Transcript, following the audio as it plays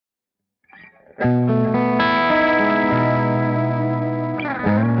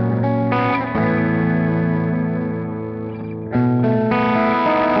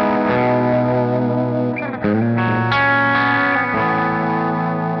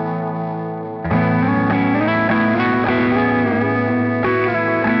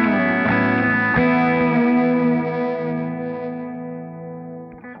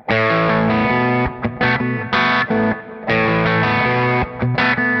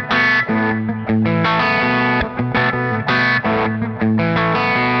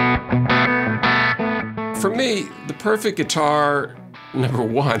For me, the perfect guitar, number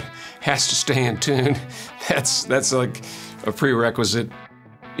one, has to stay in tune. That's like a prerequisite.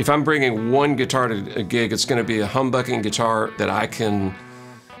 If I'm bringing one guitar to a gig, it's going to be a humbucking guitar that I can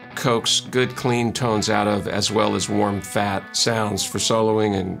coax good clean tones out of, as well as warm fat sounds for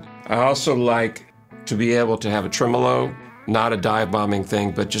soloing. And I also like to be able to have a tremolo, not a dive bombing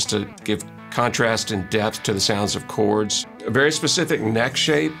thing, but just to give contrast and depth to the sounds of chords. A very specific neck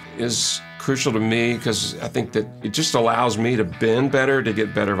shape is crucial to me because I think that it just allows me to bend better, to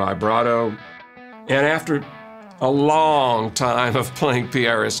get better vibrato. And after a long time of playing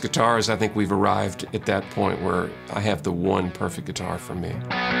PRS guitars, I think we've arrived at that point where I have the one perfect guitar for me.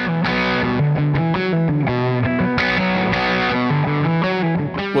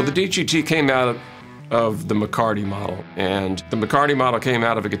 Well, the DGT came out of the McCarty model, and the McCarty model came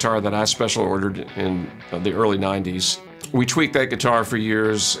out of a guitar that I special ordered in the early 90s. We tweaked that guitar for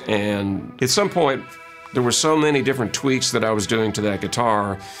years, and at some point, there were so many different tweaks that I was doing to that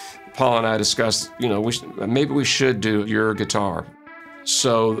guitar. Paul and I discussed, maybe we should do your guitar.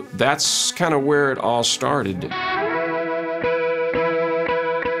 So that's kind of where it all started.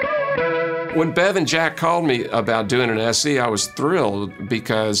 When Bev and Jack called me about doing an SE, I was thrilled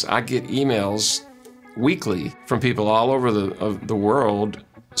because I get emails weekly from people all over the world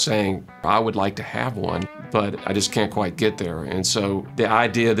saying, I would like to have one, but I just can't quite get there. And so the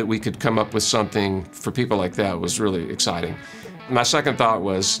idea that we could come up with something for people like that was really exciting. My second thought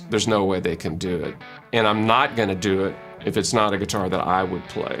was, there's no way they can do it. And I'm not going to do it if it's not a guitar that I would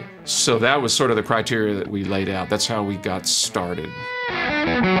play. So that was sort of the criteria that we laid out. That's how we got started.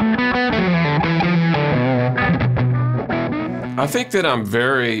 I think that I'm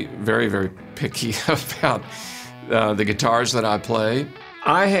very, very, very picky about the guitars that I play.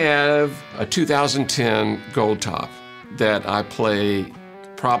 I have a 2010 Gold Top that I play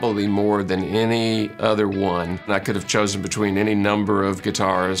probably more than any other one. I could have chosen between any number of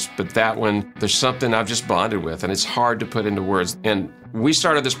guitars, but that one, there's something I've just bonded with, and it's hard to put into words. And we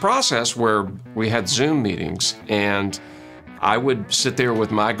started this process where we had Zoom meetings, and I would sit there with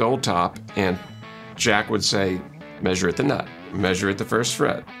my Gold Top, and Jack would say, measure at the nut, measure at the 1st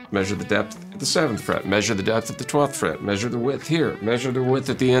fret, measure the depth at the 7th fret, measure the depth at the 12th fret, measure the width here, measure the width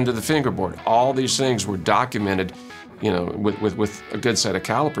at the end of the fingerboard. All these things were documented, with a good set of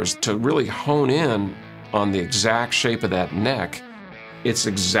calipers to really hone in on the exact shape of that neck. It's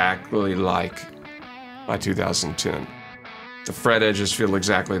exactly like my 2010. The fret edges feel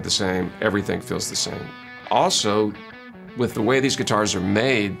exactly the same. Everything feels the same. Also, with the way these guitars are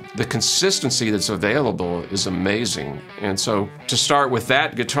made, the consistency that's available is amazing. And so to start with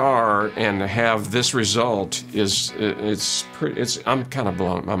that guitar and to have this result I'm kind of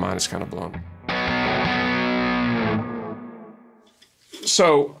blown. My mind is kind of blown.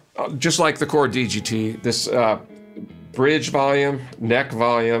 So, just like the core DGT, this bridge volume, neck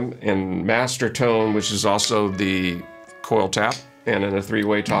volume, and master tone, which is also the coil tap, and then a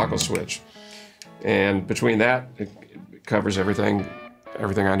 3-way toggle switch. And between that, it covers everything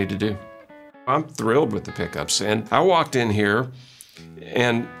I need to do. I'm thrilled with the pickups, and I walked in here,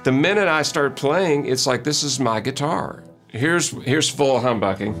 and the minute I started playing, it's like, this is my guitar. Here's full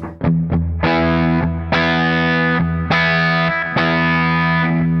humbucking.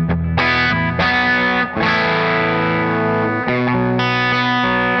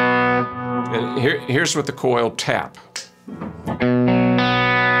 Here's with the coil tap.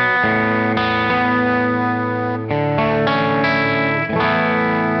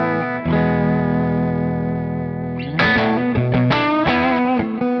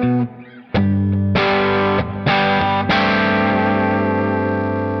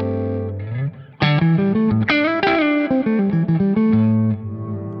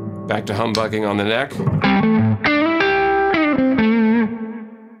 Back to humbucking on the neck.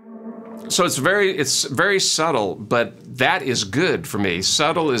 So it's very subtle, but that is good for me.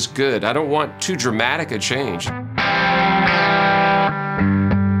 Subtle is good. I don't want too dramatic a change.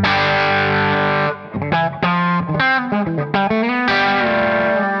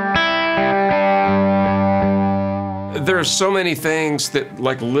 are so many things that,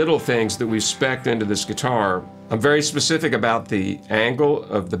 like little things that we've spec'd into this guitar. I'm very specific about the angle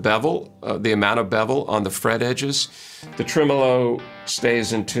of the bevel, the amount of bevel on the fret edges. The tremolo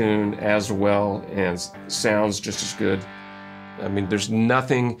stays in tune as well and sounds just as good. I mean, there's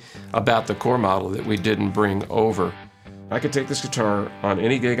nothing about the core model that we didn't bring over. I could take this guitar on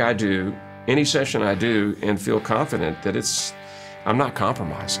any gig I do, any session I do, and feel confident that I'm not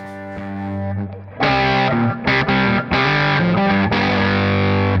compromising.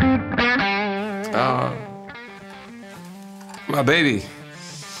 My baby.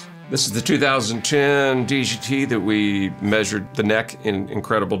 This is the 2010 DGT that we measured the neck in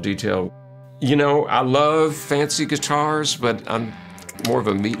incredible detail. You know, I love fancy guitars, but I'm more of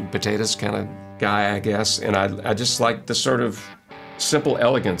a meat and potatoes kind of guy, I guess. And I just like the sort of simple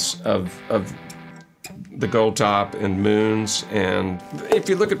elegance of the gold top and moons. And if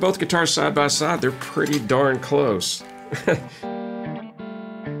you look at both guitars side by side, they're pretty darn close.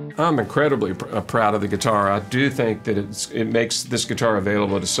 I'm incredibly proud of the guitar. I do think that it makes this guitar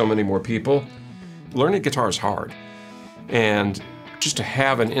available to so many more people. Learning guitar is hard. And just to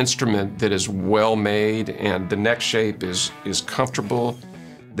have an instrument that is well made and the neck shape is comfortable,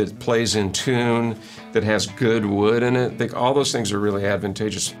 that plays in tune, that has good wood in it, I think all those things are really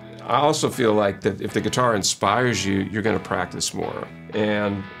advantageous. I also feel like that if the guitar inspires you, you're going to practice more.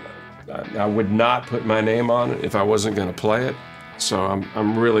 And I would not put my name on it if I wasn't going to play it. So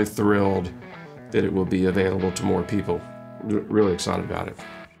I'm really thrilled that it will be available to more people. Really excited about it.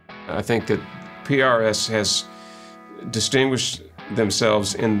 I think that PRS has distinguished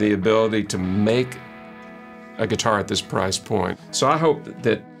themselves in the ability to make a guitar at this price point. So I hope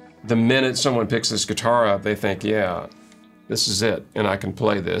that the minute someone picks this guitar up, they think, yeah, this is it, and I can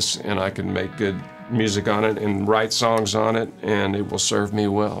play this, and I can make good music on it and write songs on it, and it will serve me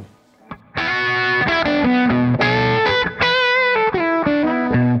well.